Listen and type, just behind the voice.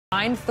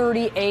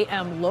9:30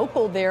 a.m.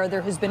 local there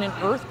has been an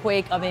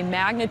earthquake of a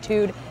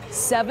magnitude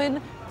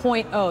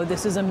 7.0.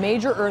 This is a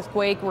major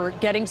earthquake. We're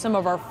getting some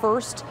of our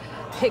first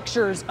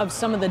pictures of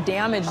some of the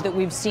damage that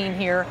we've seen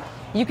here.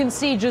 You can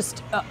see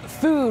just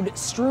food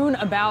strewn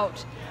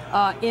about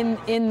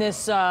in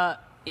this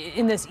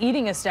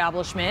eating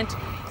establishment.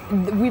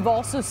 We've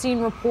also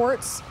seen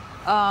reports,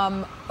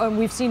 and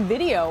we've seen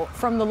video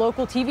from the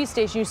local TV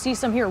station. You see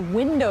some here,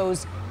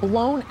 windows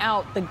blown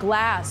out, the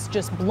glass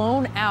just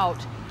blown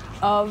out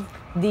of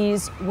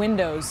these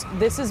windows.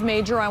 This is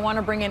major. I want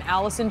to bring in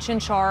Allison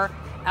Chinchar.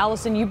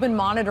 Allison, you've been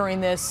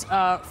monitoring this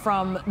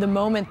from the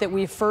moment that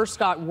we first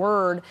got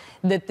word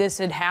that this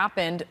had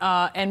happened,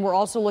 and we're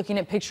also looking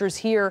at pictures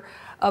here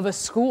of a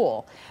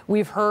school.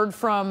 We've heard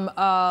from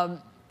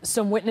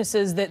some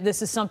witnesses that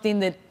this is something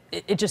that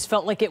it just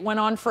felt like it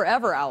went on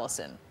forever,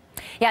 Allison.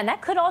 Yeah, and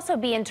that could also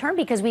be in turn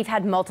because we've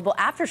had multiple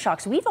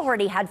aftershocks. We've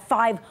already had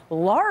 5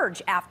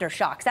 large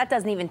aftershocks. That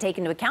doesn't even take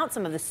into account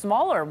some of the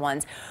smaller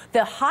ones.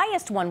 The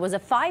highest one was a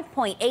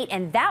 5.8,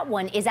 and that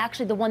one is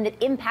actually the one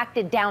that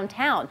impacted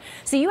downtown.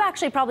 So you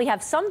actually probably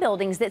have some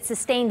buildings that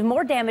sustained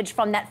more damage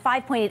from that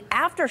 5.8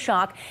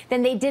 aftershock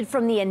than they did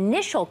from the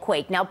initial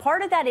quake. Now,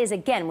 part of that is,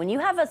 again, when you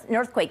have an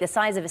earthquake the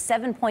size of a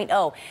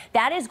 7.0,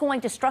 that is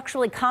going to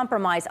structurally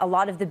compromise a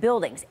lot of the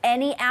buildings.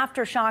 Any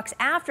aftershocks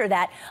after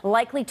that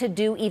likely to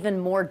do even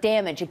more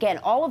damage. Again,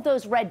 all of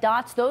those red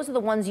dots, those are the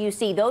ones you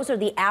see. Those are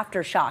the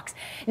aftershocks.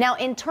 Now,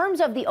 in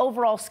terms of the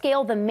overall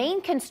scale, the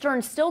main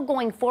concern still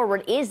going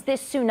forward is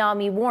this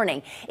tsunami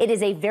warning. It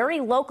is a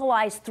very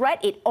localized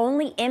threat. It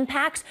only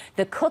impacts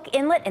the Cook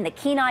Inlet and the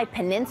Kenai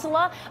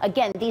Peninsula.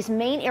 Again, these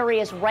main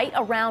areas right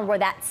around where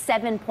that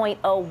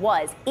 7.0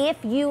 was. If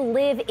you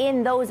live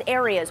in those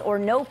areas or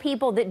know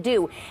people that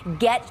do,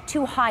 get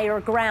to higher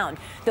ground.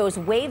 Those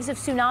waves of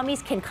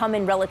tsunamis can come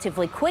in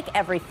relatively quick,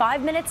 every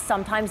 5 minutes.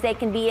 Sometimes they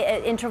can be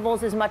at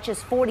intervals as much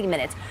as 40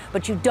 minutes,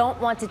 but you don't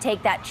want to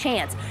take that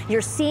chance.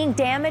 You're seeing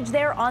damage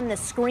there on the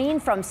screen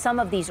from some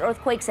of these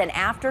earthquakes and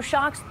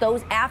aftershocks.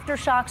 Those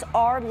aftershocks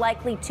are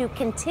likely to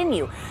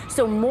continue.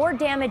 So more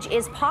damage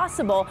is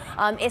possible,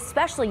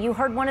 especially you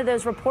heard one of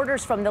those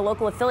reporters from the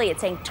local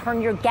affiliate saying,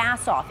 turn your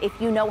gas off if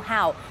you know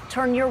how,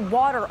 turn your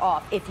water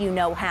off if you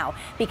know how,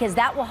 because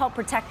that will help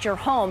protect your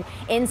home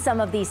in some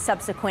of these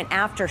subsequent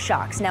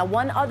aftershocks. Now,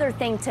 one other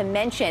thing to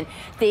mention,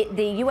 the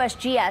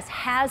USGS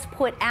has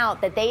put out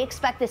that they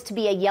expect this to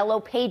be a yellow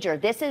pager.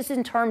 This is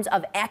in terms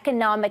of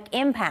economic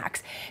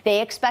impacts.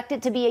 They expect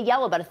it to be a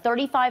yellow, about a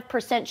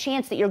 35%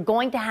 chance that you're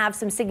going to have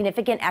some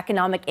significant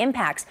economic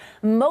impacts,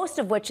 most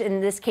of which in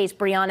this case,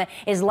 Brianna,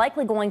 is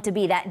likely going to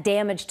be that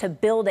damage to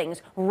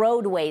buildings,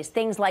 roadways,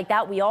 things like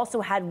that. We also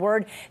had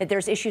word that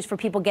there's issues for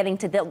people getting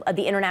to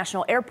the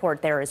international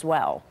airport there as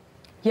well.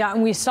 Yeah,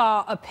 and we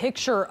saw a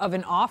picture of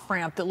an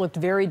off-ramp that looked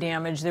very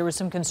damaged. There was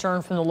some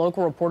concern from the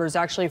local reporters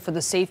actually for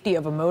the safety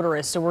of a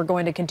motorist, so we're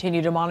going to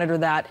continue to monitor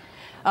that.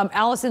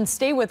 Allison,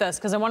 stay with us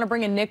because I want to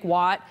bring in Nick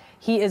Watt.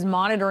 He is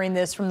monitoring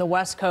this from the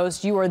West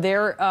Coast. You are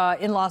there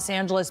in Los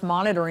Angeles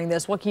monitoring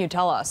this. What can you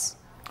tell us?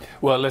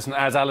 Well, listen,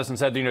 as Allison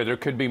said, there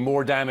could be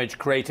more damage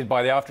created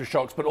by the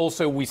aftershocks, but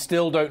also we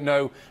still don't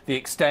know the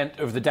extent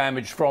of the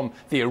damage from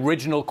the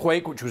original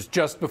quake, which was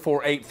just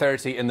before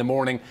 8:30 in the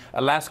morning,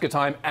 Alaska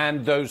time,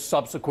 and those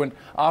subsequent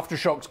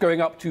aftershocks going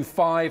up to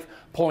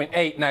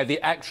 5.8. Now, the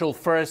actual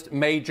first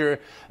major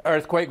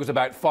earthquake was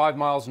about 5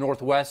 miles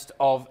northwest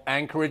of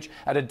Anchorage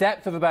at a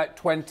depth of about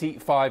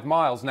 25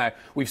 miles. Now,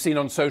 we've seen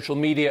on social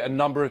media a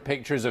number of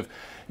pictures of,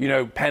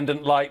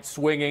 pendant lights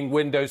swinging,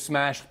 windows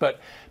smashed,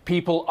 but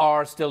people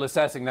are still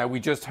assessing. Now,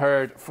 we just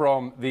heard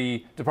from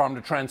the Department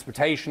of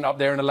Transportation up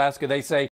there in Alaska. They say